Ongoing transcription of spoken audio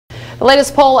The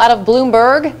latest poll out of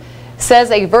Bloomberg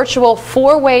says a virtual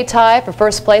four-way tie for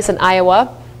first place in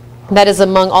Iowa. That is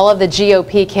among all of the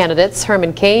GOP candidates: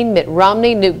 Herman Cain, Mitt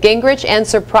Romney, Newt Gingrich, and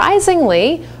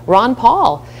surprisingly, Ron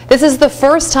Paul. This is the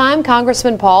first time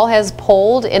Congressman Paul has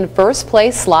polled in first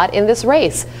place slot in this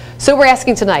race. So we're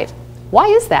asking tonight, why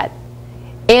is that?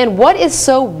 And what is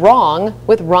so wrong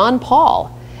with Ron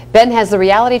Paul? Ben has the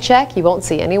reality check you won't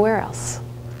see anywhere else.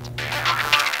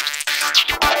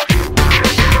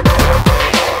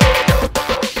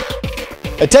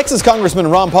 Texas Congressman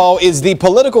Ron Paul is the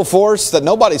political force that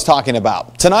nobody's talking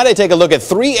about. Tonight I take a look at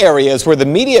 3 areas where the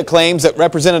media claims that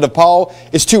Representative Paul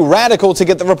is too radical to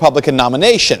get the Republican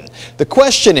nomination. The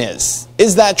question is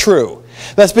that true?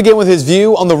 Let's begin with his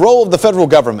view on the role of the federal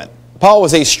government. Paul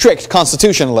was a strict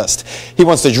constitutionalist. He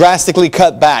wants to drastically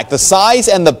cut back the size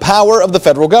and the power of the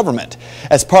federal government.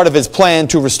 As part of his plan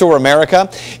to restore America,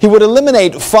 he would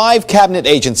eliminate 5 cabinet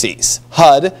agencies: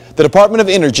 HUD, the Department of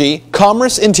Energy,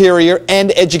 Commerce, Interior,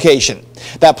 and Education.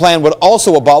 That plan would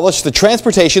also abolish the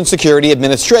Transportation Security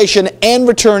Administration and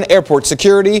return airport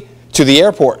security to the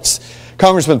airports.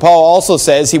 Congressman Paul also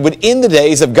says he would end the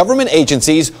days of government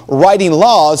agencies writing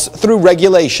laws through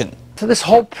regulation. So this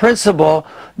whole principle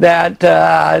that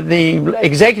the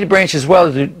executive branch as well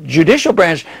as the judicial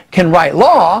branch can write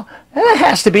law, that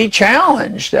has to be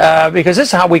challenged because this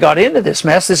is how we got into this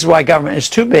mess. This is why government is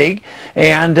too big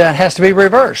and has to be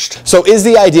reversed. So is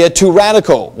the idea too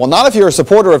radical? Well, not if you're a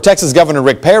supporter of Texas Governor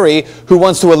Rick Perry, who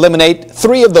wants to eliminate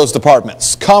 3 of those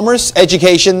departments: Commerce,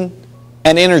 Education,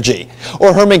 and Energy.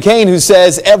 Or Herman Cain, who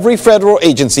says every federal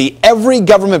agency, every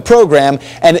government program,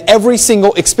 and every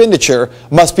single expenditure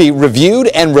must be reviewed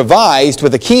and revised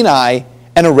with a keen eye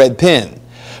and a red pen.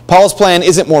 Paul's plan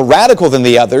isn't more radical than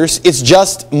the others, it's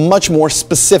just much more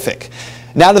specific.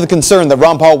 Now to the concern that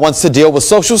Ron Paul wants to deal with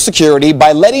Social Security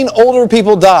by letting older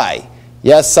people die.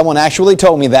 Yes, someone actually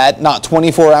told me that not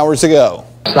 24 hours ago.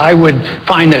 I would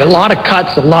find that a lot of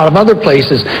cuts, a lot of other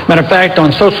places. Matter of fact,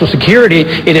 on Social Security,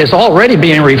 it is already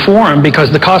being reformed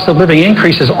because the cost of living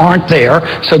increases aren't there,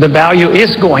 so the value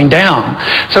is going down.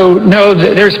 So no,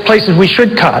 there's places we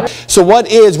should cut. So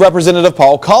what is Representative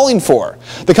Paul calling for?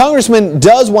 The congressman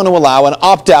does want to allow an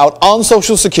opt-out on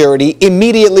Social Security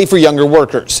immediately for younger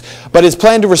workers, but his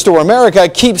plan to restore America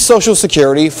keeps Social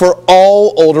Security for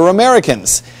all older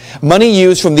Americans. Money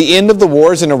used from the end of the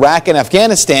wars in Iraq and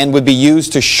Afghanistan would be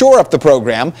used to shore up the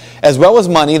program, as well as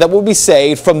money that will be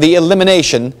saved from the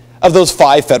elimination of those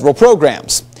 5 federal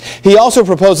programs. He also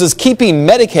proposes keeping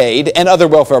Medicaid and other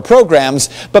welfare programs,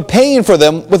 but paying for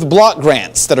them with block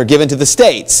grants that are given to the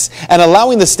states and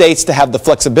allowing the states to have the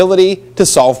flexibility to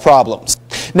solve problems.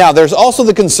 Now, there's also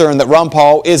the concern that Ron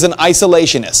Paul is an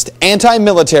isolationist,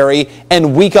 anti-military,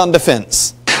 and weak on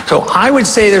defense. So I would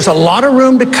say there's a lot of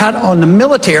room to cut on the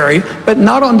military, but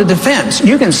not on the defense.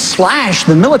 You can slash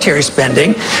the military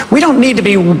spending. We don't need to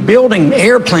be building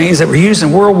airplanes that were used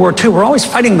in World War II. We're always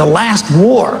fighting the last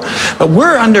war. But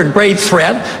we're under great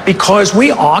threat because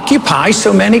we occupy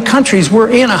so many countries.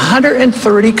 We're in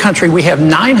 130 countries. We have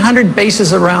 900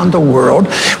 bases around the world.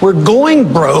 We're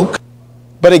going broke.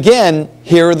 But again,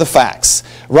 here are the facts.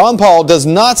 Ron Paul does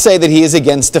not say that he is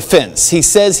against defense. He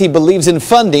says he believes in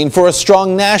funding for a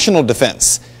strong national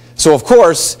defense. So, of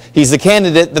course, he's the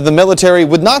candidate that the military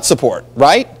would not support,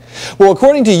 right? Well,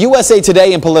 according to USA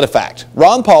Today and PolitiFact,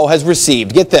 Ron Paul has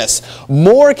received, get this,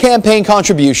 more campaign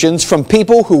contributions from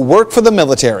people who work for the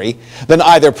military than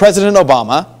either President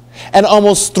Obama, and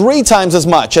almost 3 times as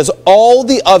much as all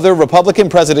the other Republican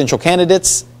presidential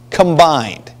candidates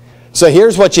combined. So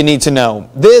here's what you need to know.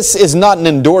 This is not an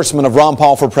endorsement of Ron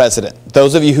Paul for president.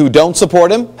 Those of you who don't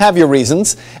support him have your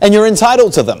reasons, and you're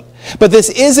entitled to them. But this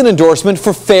is an endorsement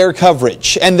for fair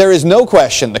coverage, and there is no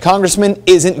question the congressman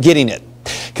isn't getting it.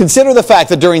 Consider the fact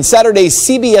that during Saturday's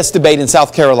CBS debate in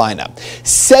South Carolina,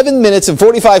 7 minutes and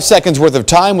 45 seconds worth of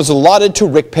time was allotted to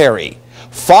Rick Perry.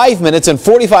 5 minutes and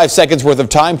 45 seconds worth of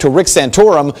time to Rick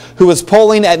Santorum, who was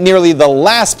polling at nearly the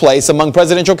last place among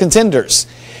presidential contenders.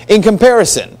 In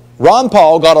comparison, Ron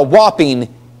Paul got a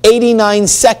whopping 89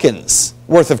 seconds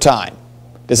worth of time.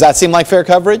 Does that seem like fair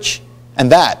coverage?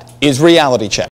 And that is Reality Check.